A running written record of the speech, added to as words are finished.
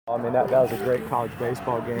I mean, that was a great college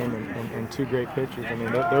baseball game and two great pitchers. I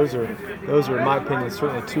mean, those are, in my opinion,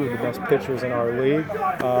 certainly two of the best pitchers in our league,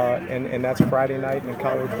 and that's Friday night in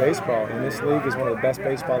college baseball. And this league is one of the best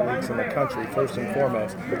baseball leagues in the country, first and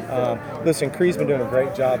foremost. Listen, Cree's been doing a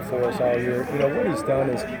great job for us all year. You know, what he's done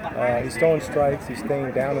is he's throwing strikes, he's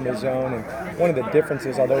staying down in the zone, and one of the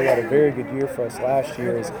differences, although he had a very good year for us last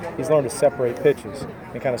year, is he's learned to separate pitches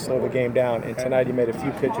and kind of slow the game down. And tonight he made a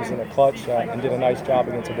few pitches in a clutch shot and did a nice job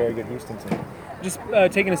against a very good Houston team. Just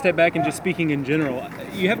taking a step back and just speaking in general,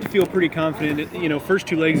 you have to feel pretty confident, you know, first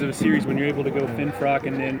two legs of a series when you're able to go Finn Frock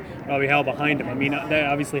and then Robbie Howell behind him. I mean, that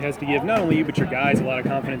obviously has to give not only you but your guys a lot of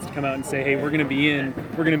confidence to come out and say, hey, we're going to be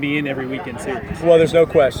in every weekend series. Well, there's no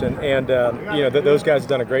question, and you know, those guys have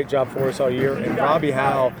done a great job for us all year. And Robbie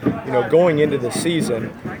Howell, you know, going into the season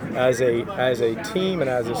as a team and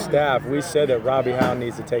as a staff, we said that Robbie Howell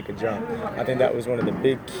needs to take a jump. I think that was one of the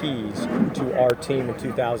big keys to our team in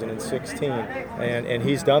 2016. And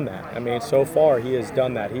he's done that. I mean, so far he has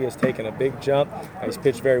done that. He has taken a big jump. He's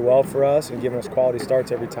pitched very well for us and given us quality starts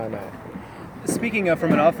every time out. Speaking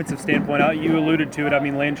from an offensive standpoint, you alluded to it. I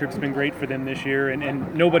mean, Landtrip's been great for them this year,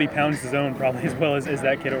 and nobody pounds the zone probably as well as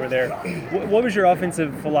that kid over there. What was your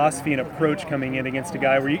offensive philosophy and approach coming in against a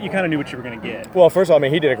guy where you kind of knew what you were going to get? Well, first of all, I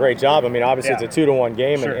mean, he did a great job. I mean, obviously it's a 2-1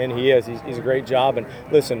 game, sure. and he's a great job. And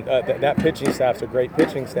listen, that pitching staff's a great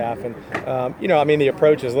pitching staff. And, you know, I mean, the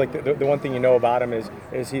approach is like the one thing you know about him is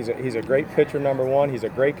he's a great pitcher, number one. He's a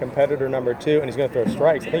great competitor, number two, and he's going to throw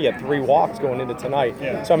strikes. I think he had 3 walks going into tonight.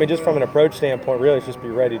 Yeah. So, I mean, just from an approach standpoint, really, it's just be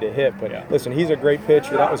ready to hit. But listen, he's a great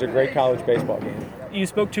pitcher. That was a great college baseball game. You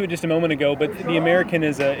spoke to it just a moment ago, but the American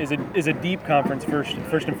is a deep conference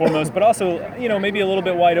first and foremost, but also, you know, maybe a little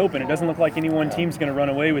bit wide open. It doesn't look like any one team's going to run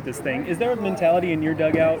away with this thing. Is there a mentality in your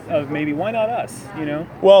dugout of maybe why not us? You know?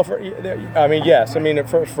 Well, I mean, yes. I mean,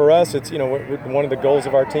 for us, it's, you know, one of the goals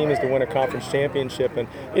of our team is to win a conference championship. And,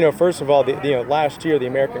 you know, first of all, last year the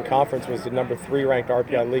American Conference was the number 3 ranked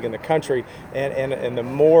RPI league in the country, and the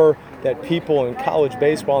more that people in college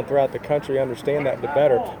baseball and throughout the country understand that, the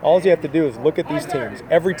better. All you have to do is look at these teams.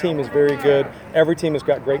 Every team is very good. Every team has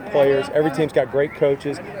got great players. Every team's got great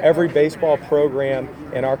coaches. Every baseball program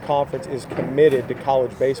in our conference is committed to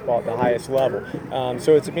college baseball at the highest level.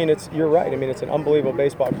 So you're right. I mean, it's an unbelievable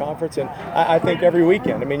baseball conference, and I think every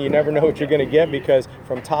weekend. I mean, you never know what you're going to get because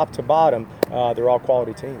from top to bottom, they're all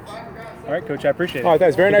quality teams. All right, Coach, I appreciate it. All right,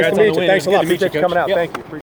 thanks. Very nice to meet you. Thanks a lot. Appreciate Appreciate you coming out. Thank you.